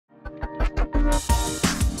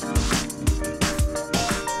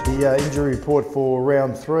The injury report for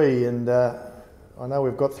round 3, and I know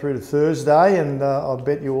we've got through to Thursday, and I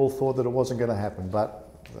bet you all thought that it wasn't going to happen, but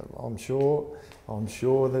I'm sure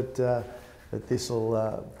that this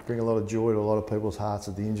will bring a lot of joy to a lot of people's hearts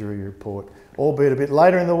at the injury report. Albeit a bit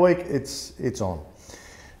later in the week, it's on.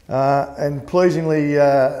 And pleasingly,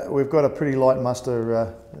 we've got a pretty light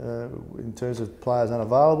muster in terms of players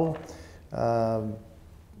unavailable.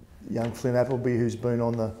 Young Flynn Appleby, who's been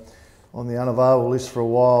on the unavailable list for a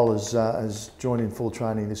while, has joined in full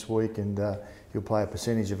training this week, and he'll play a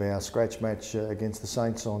percentage of our scratch match against the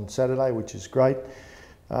Saints on Saturday, which is great.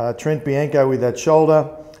 Trent Bianco with that shoulder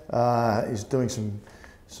is doing some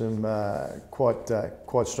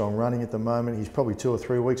quite strong running at the moment. He's probably 2 or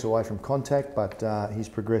 3 weeks away from contact, but he's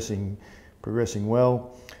progressing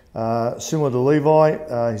well. Similar to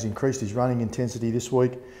Levi, he's increased his running intensity this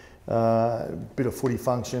week. Bit of footy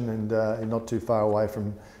function, and not too far away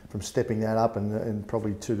from stepping that up, and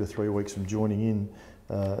probably 2 to 3 weeks from joining in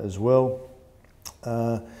as well.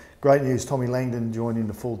 Great news, Tommy Langdon joined in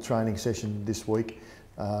the full training session this week.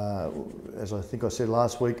 As I think I said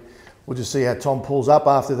last week, we'll just see how Tom pulls up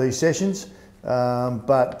after these sessions.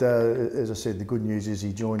 But as I said, the good news is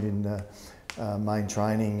he joined in main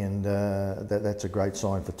training, and that's a great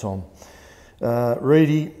sign for Tom.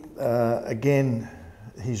 Reedy, again,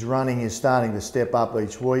 his running is starting to step up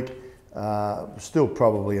each week. Still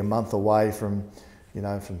probably a month away from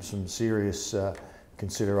some serious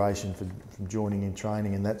consideration for joining in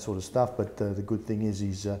training and that sort of stuff. But the good thing is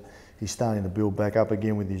he's starting to build back up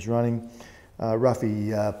again with his running.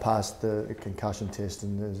 Ruffy passed the concussion test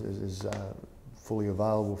and is fully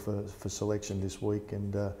available for selection this week,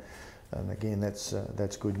 and again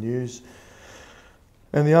that's good news.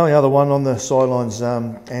 And the only other one on the sidelines,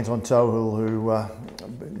 Anton Tohill, who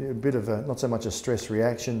a bit of not so much a stress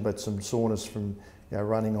reaction, but some soreness from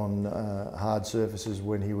running on hard surfaces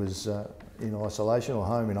when he was in isolation or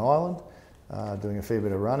home in Ireland, doing a fair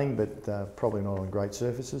bit of running, but probably not on great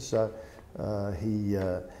surfaces. So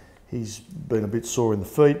he's been a bit sore in the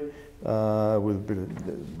feet with a bit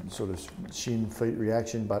of sort of shin feet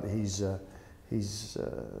reaction, but he's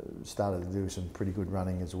started to do some pretty good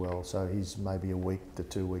running as well, so he's maybe a week to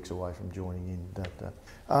 2 weeks away from joining in.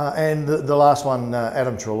 And the last one,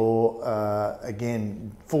 Adam Treloar,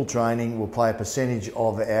 again, full training, will play a percentage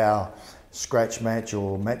of our scratch match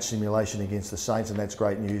or match simulation against the Saints, and that's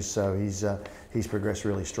great news. So he's progressed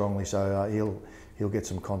really strongly, so he'll get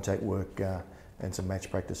some contact work and some match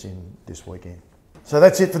practice in this weekend. So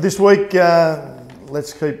that's it for this week.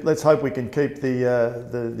 Let's hope we can keep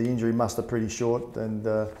the injury muster pretty short, and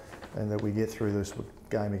that we get through this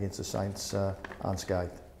game against the Saints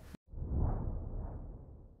unscathed.